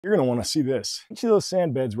You're going to want to see this. Each of those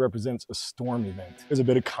sand beds represents a storm event. There's a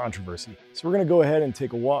bit of controversy. So we're going to go ahead and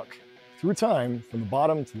take a walk through time from the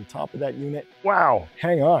bottom to the top of that unit. Wow,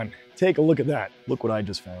 hang on. Take a look at that. Look what I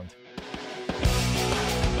just found.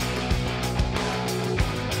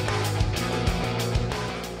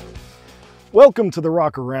 Welcome to the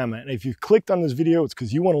Rock-o-Rama, and if you've clicked on this video, it's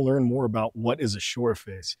because you want to learn more about what is a shore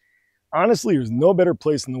face. Honestly, there's no better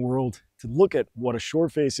place in the world to look at what a shore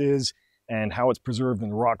face is and how it's preserved in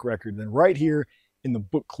the rock record than right here in the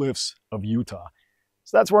Book Cliffs of Utah.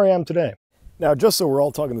 So that's where I am today. Now, just so we're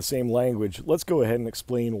all talking the same language, let's go ahead and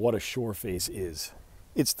explain what a shore face is.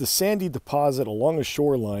 It's the sandy deposit along a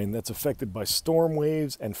shoreline that's affected by storm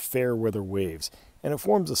waves and fair weather waves, and it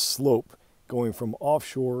forms a slope going from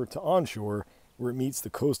offshore to onshore where it meets the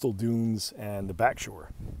coastal dunes and the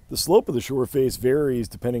backshore. The slope of the shore face varies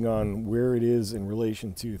depending on where it is in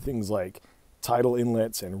relation to things like tidal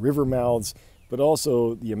inlets and river mouths, but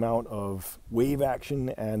also the amount of wave action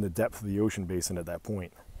and the depth of the ocean basin at that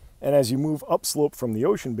point. And as you move upslope from the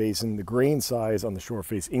ocean basin, the grain size on the shore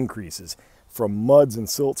face increases from muds and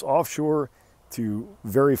silts offshore to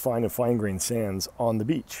very fine and fine-grained sands on the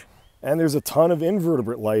beach. And there's a ton of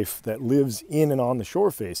invertebrate life that lives in and on the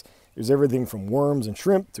shore face. There's everything from worms and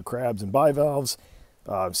shrimp to crabs and bivalves,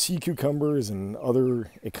 sea cucumbers and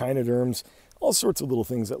other echinoderms, all sorts of little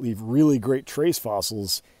things that leave really great trace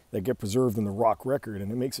fossils that get preserved in the rock record,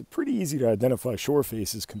 and it makes it pretty easy to identify shore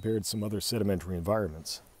faces compared to some other sedimentary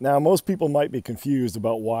environments. Now, most people might be confused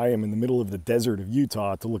about why I'm in the middle of the desert of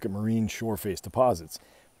Utah to look at marine shore face deposits,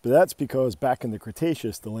 but that's because back in the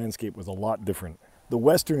Cretaceous, the landscape was a lot different. The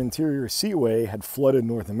Western Interior Seaway had flooded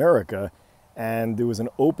North America, and there was an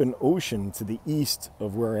open ocean to the east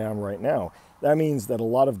of where I am right now. That means that a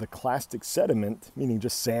lot of the clastic sediment, meaning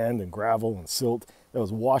just sand and gravel and silt that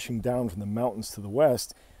was washing down from the mountains to the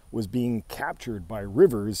west, was being captured by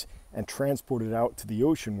rivers and transported out to the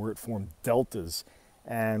ocean where it formed deltas.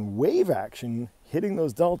 And wave action hitting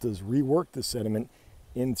those deltas reworked the sediment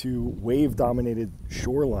into wave-dominated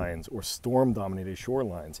shorelines or storm-dominated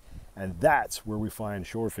shorelines. And that's where we find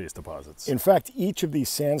shore face deposits. In fact, each of these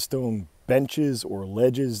sandstone benches or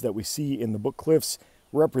ledges that we see in the Book Cliffs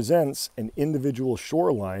represents an individual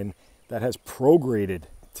shoreline that has prograded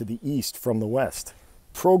to the east from the west.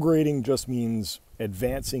 Prograding just means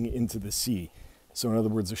advancing into the sea. So in other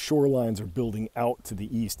words, the shorelines are building out to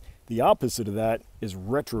the east. The opposite of that is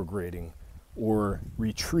retrograding or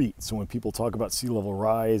retreat. So when people talk about sea level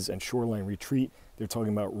rise and shoreline retreat, they're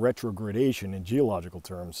talking about retrogradation in geological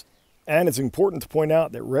terms. And it's important to point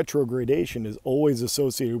out that retrogradation is always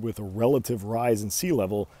associated with a relative rise in sea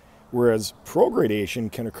level, whereas progradation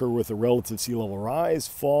can occur with a relative sea level rise,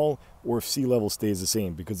 fall, or if sea level stays the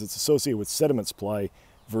same, because it's associated with sediment supply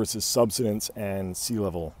versus subsidence and sea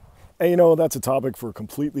level. And you know, that's a topic for a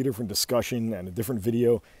completely different discussion and a different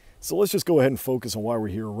video. So let's just go ahead and focus on why we're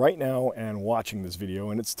here right now and watching this video,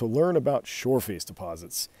 and it's to learn about shore face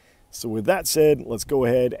deposits. So with that said, let's go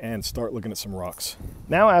ahead and start looking at some rocks.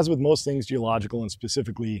 Now, as with most things geological and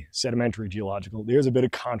specifically sedimentary geological, there's a bit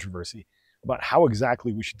of controversy about how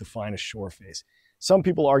exactly we should define a shore face. Some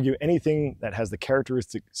people argue anything that has the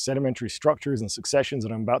characteristic sedimentary structures and successions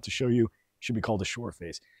that I'm about to show you should be called a shore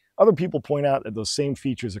face. Other people point out that those same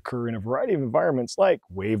features occur in a variety of environments like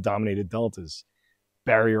wave-dominated deltas,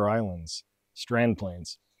 barrier islands, strand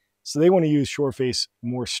plains. So they want to use shore face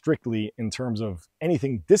more strictly in terms of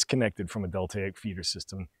anything disconnected from a deltaic feeder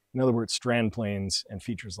system. In other words, strand plains and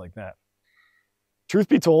features like that. Truth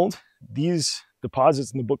be told, these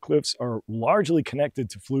deposits in the Book Cliffs are largely connected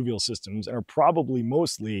to fluvial systems and are probably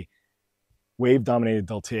mostly wave-dominated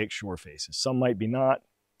deltaic shore faces. Some might be not,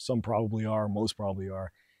 some probably are, most probably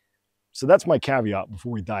are. So that's my caveat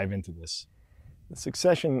before we dive into this. The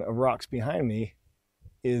succession of rocks behind me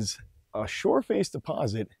is a shore face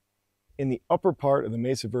deposit in the upper part of the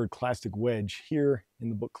Mesa Verde clastic wedge here in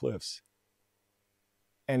the Book Cliffs.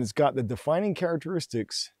 And it's got the defining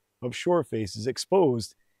characteristics of shore faces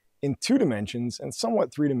exposed in 2 dimensions and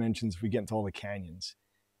somewhat 3 dimensions if we get into all the canyons.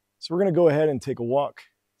 So we're going to go ahead and take a walk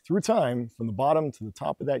through time from the bottom to the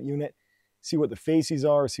top of that unit, see what the facies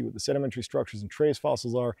are, see what the sedimentary structures and trace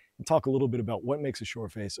fossils are, and talk a little bit about what makes a shore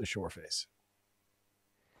face a shore face.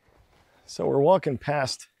 So we're walking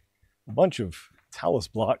past a bunch of talus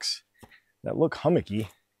blocks that look hummocky.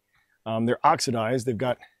 They're oxidized. They've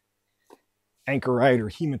got anchorite or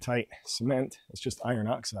hematite cement. It's just iron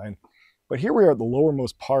oxide. But here we are at the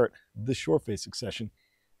lowermost part of this shore face succession.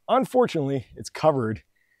 Unfortunately, it's covered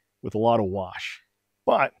with a lot of wash,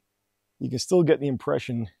 but you can still get the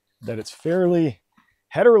impression that it's fairly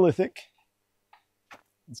heterolithic.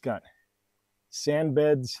 It's got sand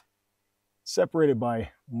beds, separated by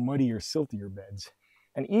muddier, siltier beds.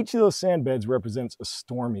 And each of those sand beds represents a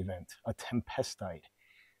storm event, a tempestite.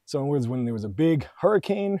 So in other words, when there was a big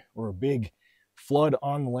hurricane or a big flood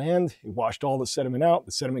on the land, it washed all the sediment out.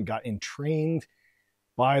 The sediment got entrained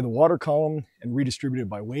by the water column and redistributed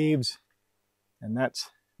by waves. And that's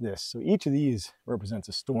this. So each of these represents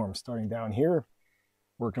a storm, starting down here,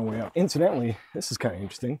 working our way up. Incidentally, this is kind of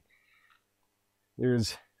interesting.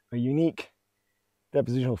 There's a unique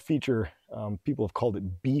depositional feature. People have called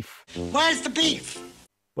it beef. Where's the beef?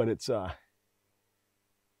 But it's a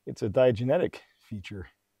diagenetic feature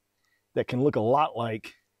that can look a lot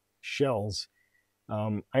like shells.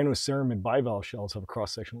 Ionoceramid bivalve shells have a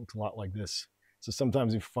cross-section that looks a lot like this. So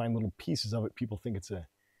sometimes if you find little pieces of it, people think it's an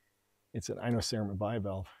ionoceramid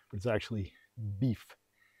bivalve, but it's actually beef.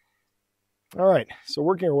 All right, so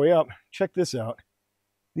working our way up, check this out.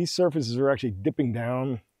 These surfaces are actually dipping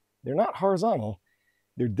down. They're not horizontal.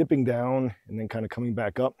 They're dipping down and then kind of coming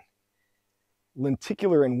back up.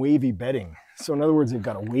 Lenticular and wavy bedding. So in other words, they've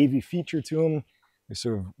got a wavy feature to them. They're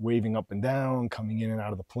sort of waving up and down, coming in and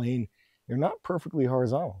out of the plane. They're not perfectly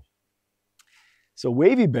horizontal. So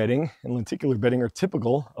wavy bedding and lenticular bedding are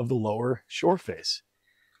typical of the lower shore face.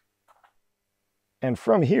 And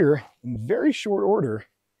from here, in very short order,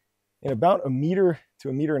 in about 1 meter to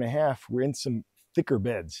 1.5 meters, we're in some thicker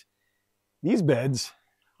beds. These beds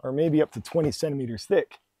are maybe up to 20 centimeters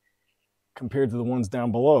thick compared to the ones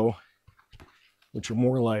down below, which are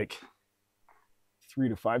more like 3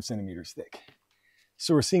 to 5 centimeters thick.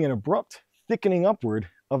 So we're seeing an abrupt thickening upward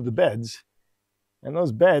of the beds, and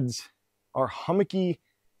those beds are hummocky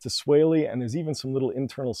to swaley, and there's even some little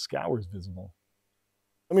internal scours visible.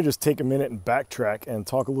 Let me just take a minute and backtrack and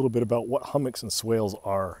talk a little bit about what hummocks and swales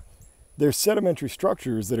are. They're sedimentary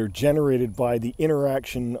structures that are generated by the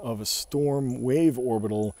interaction of a storm wave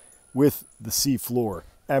orbital with the sea floor.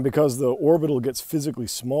 And because the orbital gets physically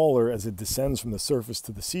smaller as it descends from the surface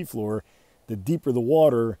to the seafloor, the deeper the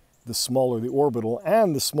water, the smaller the orbital,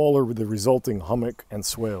 and the smaller the resulting hummock and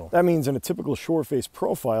swale. That means in a typical shore face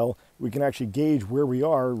profile, we can actually gauge where we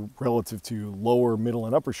are relative to lower, middle,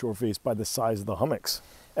 and upper shore face by the size of the hummocks.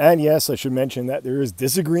 And yes, I should mention that there is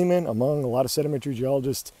disagreement among a lot of sedimentary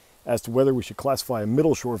geologists as to whether we should classify a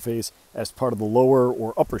middle shore face as part of the lower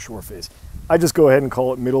or upper shore face. I just go ahead and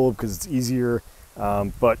call it middle because it's easier,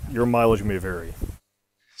 but your mileage may vary.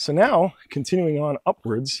 So now, continuing on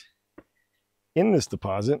upwards, in this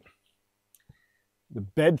deposit, the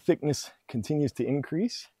bed thickness continues to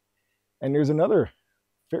increase, and there's another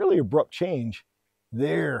fairly abrupt change.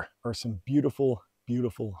 There are some beautiful,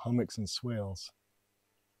 beautiful hummocks and swales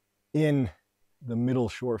in the middle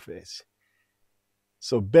shore face.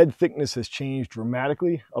 So bed thickness has changed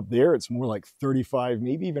dramatically. Up there, it's more like 35,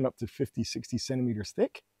 maybe even up to 50, 60 centimeters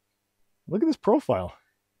thick. Look at this profile.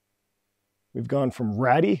 We've gone from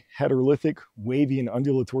ratty, heterolithic, wavy, and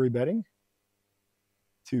undulatory bedding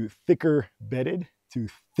to thicker bedded, to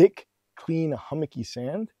thick, clean, hummocky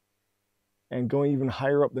sand. And going even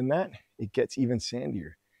higher up than that, it gets even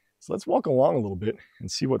sandier. So let's walk along a little bit and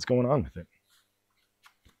see what's going on with it.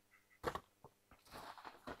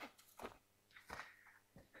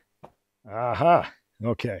 Aha,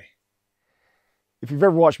 okay. If you've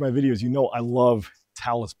ever watched my videos, you know I love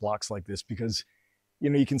talus blocks like this because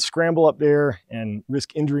you can scramble up there and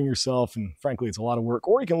risk injuring yourself, and frankly, it's a lot of work.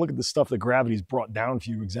 Or you can look at the stuff that gravity's brought down for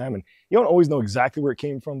you to examine. You don't always know exactly where it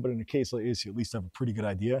came from, but in a case like this, you at least have a pretty good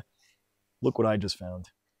idea. Look what I just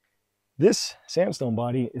found. This sandstone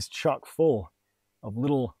body is chock full of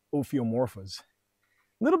little ophiomorphas,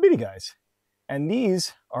 little bitty guys. And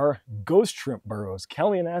these are ghost shrimp burrows,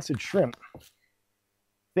 callianacid shrimp.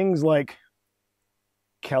 Things like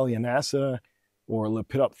Callianassa or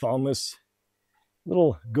Lepidophthalmus,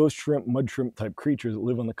 little ghost shrimp, mud shrimp type creatures that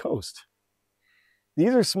live on the coast.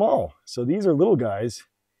 These are small, so these are little guys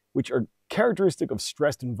which are characteristic of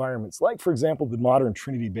stressed environments, like for example the modern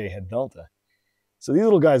Trinity Bay Head Delta. So these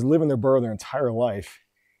little guys live in their burrow their entire life.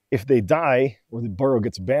 If they die or the burrow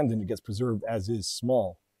gets abandoned, it gets preserved as is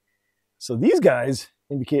small. So these guys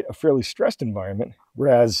indicate a fairly stressed environment,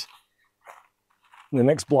 whereas the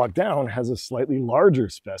next block down has a slightly larger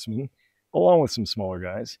specimen, along with some smaller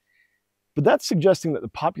guys. But that's suggesting that the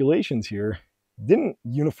populations here didn't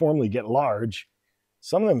uniformly get large.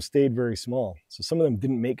 Some of them stayed very small, so some of them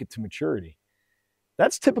didn't make it to maturity.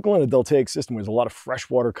 That's typical in a deltaic system where there's a lot of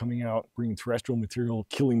fresh water coming out, bringing terrestrial material,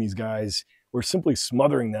 killing these guys, or simply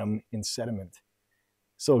smothering them in sediment.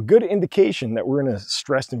 So a good indication that we're in a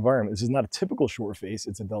stressed environment. This is not a typical shore face,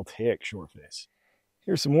 it's a deltaic shore face.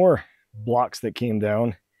 Here's some more blocks that came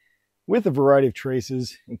down with a variety of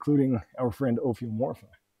traces, including our friend Ophiomorpha.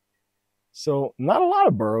 So not a lot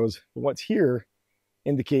of burrows, but what's here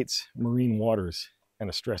indicates marine waters and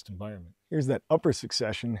a stressed environment. Here's that upper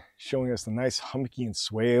succession showing us the nice hummocky and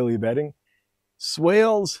swaley bedding.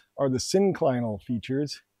 Swales are the synclinal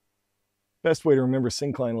features. Best way to remember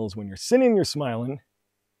synclinal is when you're sinning, you're smiling.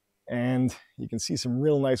 And you can see some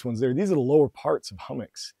real nice ones there. These are the lower parts of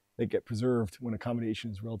hummocks that get preserved when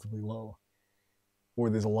accommodation is relatively low, or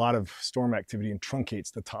there's a lot of storm activity and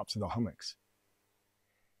truncates the tops of the hummocks.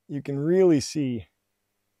 You can really see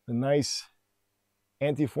the nice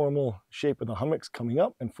antiformal shape of the hummocks coming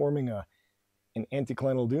up and forming an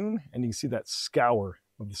anticlinal dune, and you can see that scour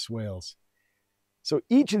of the swales. So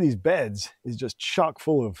each of these beds is just chock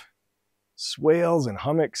full of swales and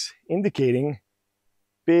hummocks, indicating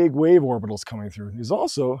big wave orbitals coming through. There's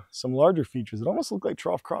also some larger features that almost look like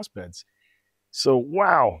trough crossbeds. So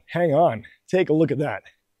wow, hang on, take a look at that.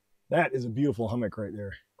 That is a beautiful hummock right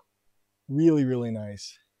there. Really, really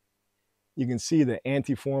nice. You can see the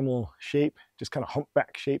antiformal shape, just kind of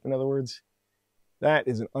humpback shape, in other words. That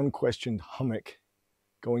is an unquestioned hummock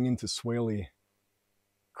going into swaley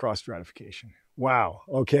cross stratification. Wow,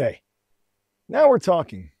 okay. Now we're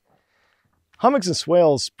talking. Hummocks and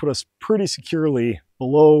swales put us pretty securely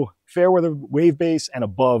below fair weather wave base and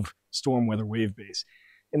above storm weather wave base.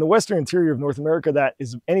 In the western interior of North America, that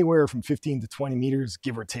is anywhere from 15 to 20 meters,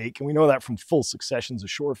 give or take. And we know that from full successions of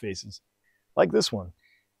shore faces, like this one.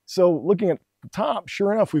 So looking at the top,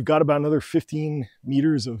 sure enough, we've got about another 15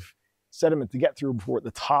 meters of sediment to get through before at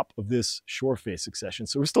the top of this shore face succession.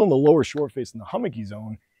 So we're still in the lower shore face in the hummocky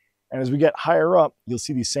zone. And as we get higher up, you'll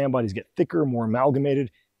see these sand bodies get thicker, more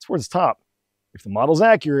amalgamated. Towards the top, if the model's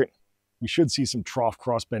accurate, we should see some trough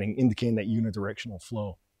crossbedding indicating that unidirectional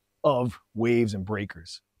flow of waves and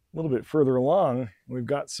breakers. A little bit further along, we've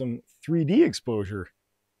got some 3D exposure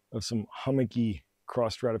of some hummocky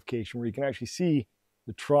cross stratification where you can actually see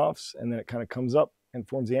the troughs, and then it kind of comes up and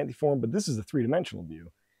forms the antiform, but this is a three-dimensional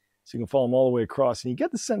view. So you can follow them all the way across, and you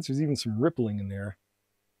get the sense there's even some rippling in there.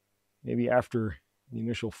 Maybe after the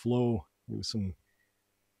initial flow, there was some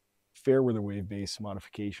fair weather wave base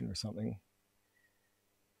modification or something.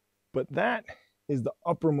 But that is the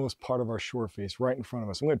uppermost part of our shore face right in front of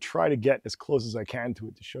us. I'm going to try to get as close as I can to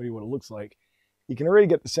it to show you what it looks like. You can already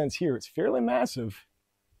get the sense here. It's fairly massive,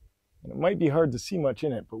 and it might be hard to see much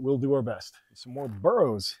in it, but we'll do our best. Some more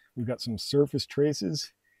burrows. We've got some surface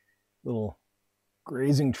traces, little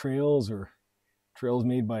grazing trails or trails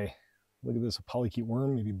made by, look at this, a polychaete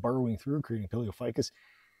worm, maybe burrowing through, creating a paleophycus.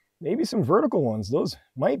 Maybe some vertical ones. Those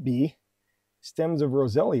might be stems of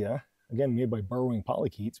Roselia, again, made by burrowing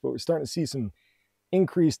polychaetes, but we're starting to see some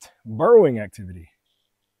increased burrowing activity.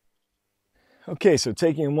 Okay, so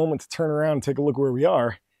taking a moment to turn around and take a look where we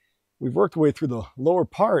are, we've worked our way through the lower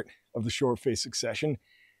part of the shore face succession,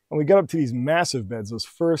 and we got up to these massive beds, those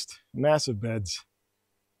first massive beds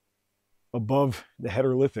above the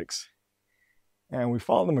heterolithics. And we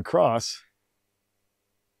followed them across.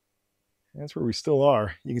 That's where we still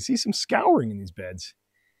are. You can see some scouring in these beds.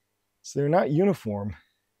 So they're not uniform.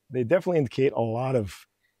 They definitely indicate a lot of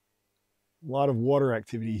water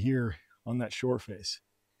activity here on that shore face,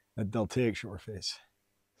 that deltaic shore face.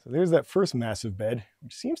 So there's that first massive bed,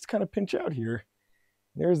 which seems to kind of pinch out here.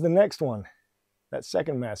 There's the next one, that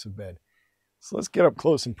second massive bed. So let's get up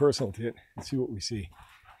close and personal to it and see what we see.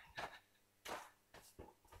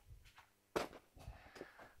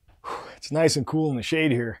 It's nice and cool in the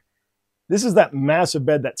shade here. This is that massive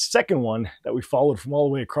bed, that second one that we followed from all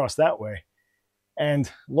the way across that way.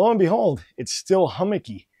 And lo and behold, it's still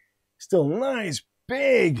hummocky. Still nice,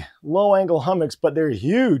 big, low-angle hummocks, but they're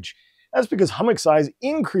huge. That's because hummock size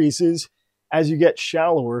increases as you get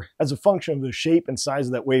shallower as a function of the shape and size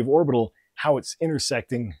of that wave orbital, how it's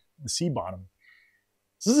intersecting the sea bottom.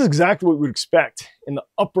 So this is exactly what we would expect in the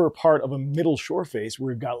upper part of a middle shore face,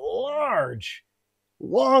 where we've got large,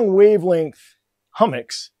 long wavelength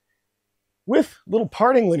hummocks with little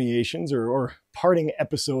parting lineations or parting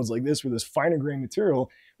episodes like this with this finer grain material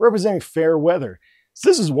representing fair weather. So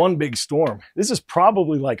this is one big storm. This is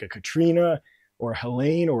probably like a Katrina or a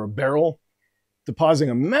Helene or a Beryl, depositing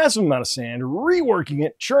a massive amount of sand, reworking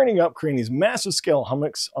it, churning up, creating these massive scale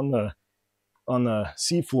hummocks on the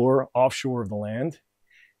seafloor offshore of the land.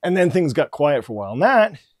 And then things got quiet for a while. And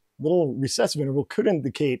that little recessive interval could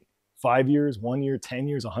indicate 5 years, 1 year, 10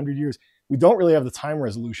 years, 100 years. We don't really have the time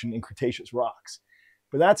resolution in Cretaceous rocks.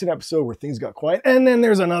 But that's an episode where things got quiet. And then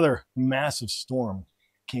there's another massive storm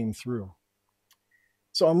came through.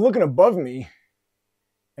 So I'm looking above me,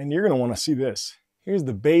 and you're going to want to see this. Here's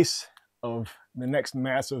the base of the next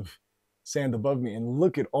massive sand above me, and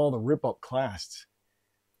look at all the rip-up clasts.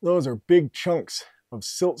 Those are big chunks of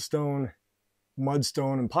siltstone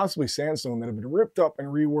mudstone and possibly sandstone that have been ripped up and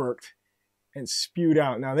reworked and spewed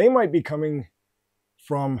out. Now, they might be coming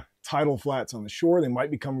from tidal flats on the shore. They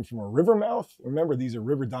might be coming from a river mouth. Remember, these are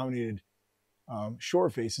river-dominated shore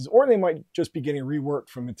faces, or they might just be getting reworked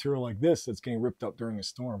from material like this that's getting ripped up during a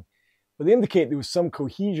storm. But they indicate there was some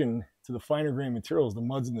cohesion to the finer grained materials, the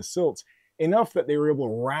muds and the silts, enough that they were able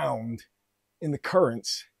to round in the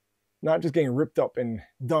currents, not just getting ripped up and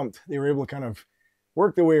dumped. They were able to kind of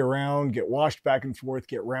work their way around, get washed back and forth,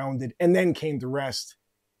 get rounded, and then came to rest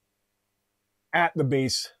at the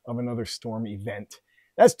base of another storm event.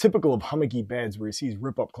 That's typical of hummocky beds where you see these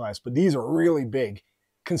rip-up clasts, but these are really big,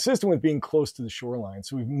 consistent with being close to the shoreline.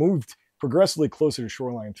 So we've moved progressively closer to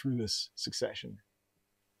shoreline through this succession.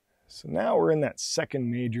 So now we're in that second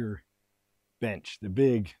major bench,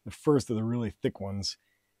 the first of the really thick ones,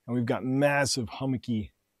 and we've got massive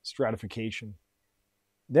hummocky stratification.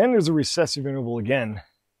 Then there's a recessive interval again,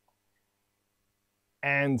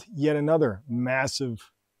 and yet another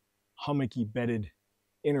massive hummocky bedded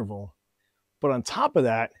interval. But on top of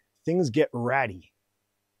that, things get ratty.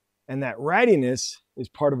 And that rattiness is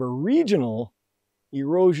part of a regional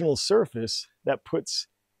erosional surface that puts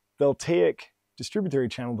deltaic distributary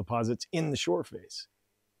channel deposits in the shore face.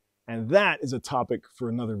 And that is a topic for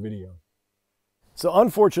another video. So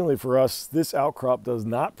unfortunately for us, this outcrop does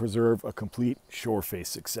not preserve a complete shore face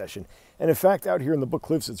succession. And in fact, out here in the Book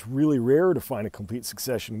Cliffs, it's really rare to find a complete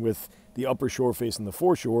succession with the upper shore face and the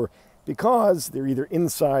foreshore, because they're either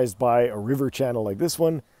incised by a river channel like this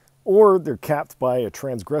one, or they're capped by a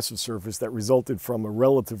transgressive surface that resulted from a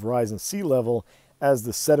relative rise in sea level as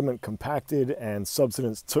the sediment compacted and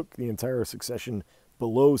subsidence took the entire succession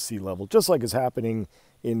below sea level, just like is happening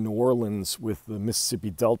in New Orleans with the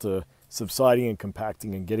Mississippi Delta subsiding and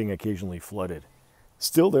compacting and getting occasionally flooded.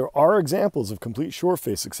 Still, there are examples of complete shore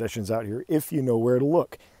face successions out here if you know where to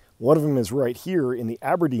look. One of them is right here in the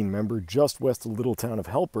Aberdeen member, just west of the little town of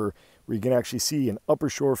Helper, where you can actually see an upper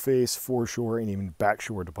shore face, foreshore, and even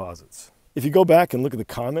backshore deposits. If you go back and look at the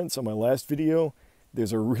comments on my last video,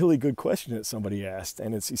 there's a really good question that somebody asked,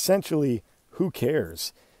 and it's essentially, who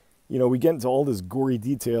cares? You know, we get into all this gory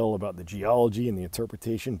detail about the geology and the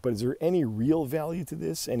interpretation, but is there any real value to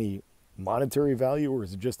this, any monetary value, or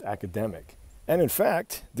is it just academic? And in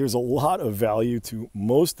fact, there's a lot of value to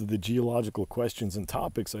most of the geological questions and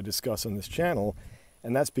topics I discuss on this channel,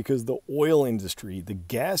 and that's because the oil industry, the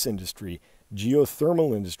gas industry,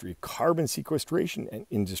 geothermal industry, carbon sequestration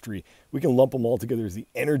industry, we can lump them all together as the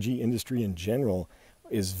energy industry in general,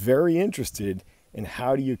 is very interested in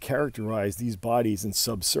how do you characterize these bodies in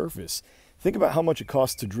subsurface. Think about how much it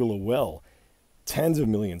costs to drill a well. Tens of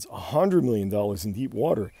millions, $100 million in deep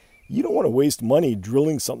water. You don't want to waste money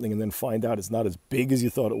drilling something and then find out it's not as big as you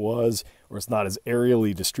thought it was, or it's not as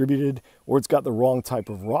aerially distributed, or it's got the wrong type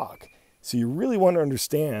of rock. So you really want to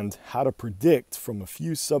understand how to predict from a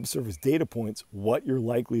few subsurface data points what you're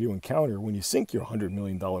likely to encounter when you sink your $100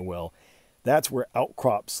 million well. That's where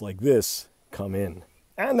outcrops like this come in.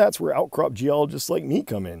 And that's where outcrop geologists like me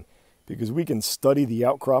come in, because we can study the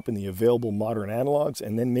outcrop and the available modern analogs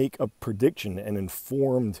and then make a prediction, an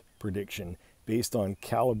informed prediction, based on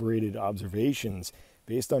calibrated observations,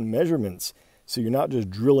 based on measurements. So you're not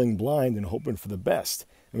just drilling blind and hoping for the best.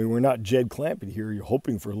 I mean, we're not Jed Clampett here. You're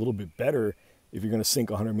hoping for a little bit better if you're going to sink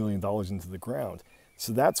 $100 million into the ground.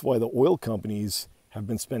 So that's why the oil companies have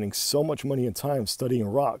been spending so much money and time studying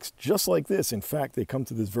rocks just like this. In fact, they come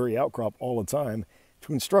to this very outcrop all the time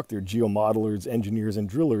to instruct their geomodelers, engineers, and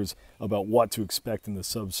drillers about what to expect in the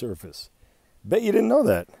subsurface. Bet you didn't know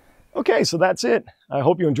that. Okay, so that's it. I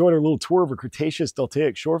hope you enjoyed our little tour of a Cretaceous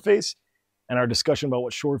deltaic shore face and our discussion about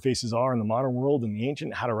what shore faces are in the modern world and the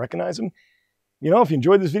ancient, how to recognize them. You know, if you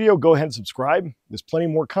enjoyed this video, go ahead and subscribe. There's plenty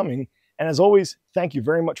more coming. And as always, thank you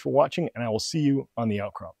very much for watching, and I will see you on the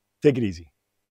outcrop. Take it easy.